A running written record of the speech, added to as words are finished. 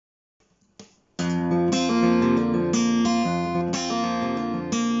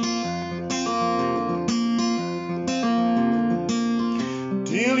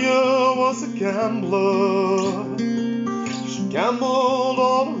gambler. She gambled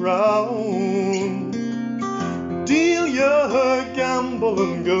all around. Delia,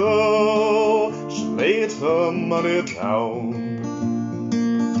 gambling girl, she laid her money down.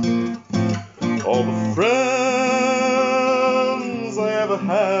 All the friends I ever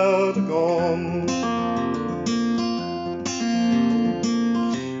had are gone.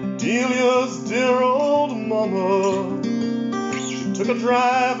 Delia's dear old mama, she took a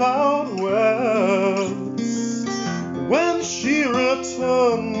drive out west. When she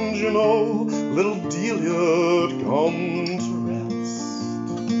returned, you know, little Delia'd gone to rest.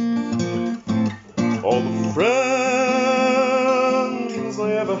 All the friends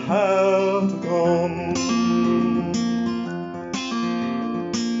I ever had are gone.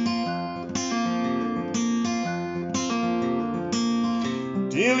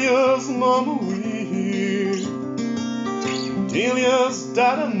 Delia's mama weep, Delia's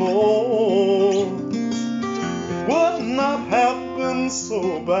daddy mourned. It would not have been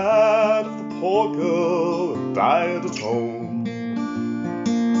so bad if the poor girl had died at home.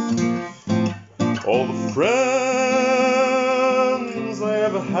 All the friends I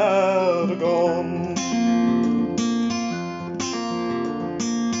ever had are gone.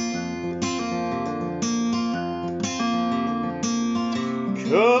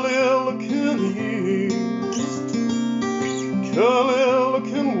 Curly-looking east,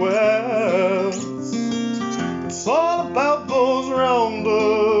 curly-looking west. It's all about those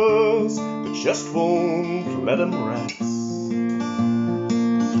rounders that just won't let him rest.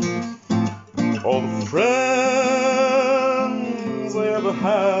 All the friends I ever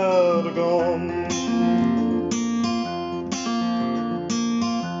had are gone.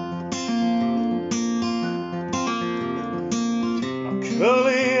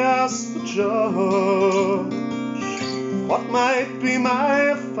 Curly asked the judge, what might be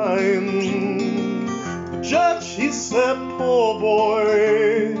my fine? The judge, he said, poor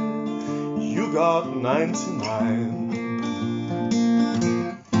boy, you got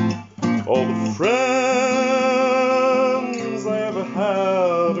 99. All the friends I ever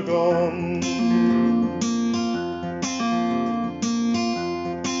had are gone.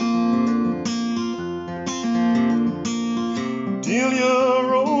 Delia,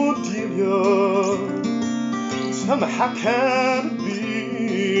 oh Delia, tell me how can it be?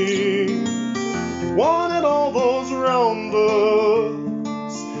 You wanted all those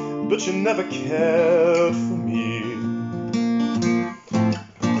rounders, but you never cared for me.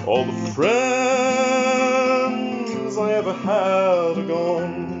 All the friends I ever had are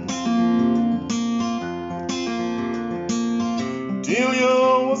gone. Delia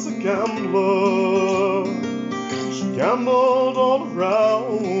was a gambler. Gambled all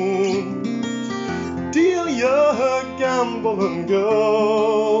around. Delia, her gambling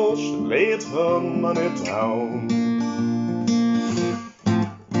girl, she laid her money down.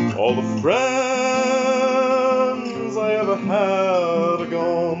 All the friends I ever had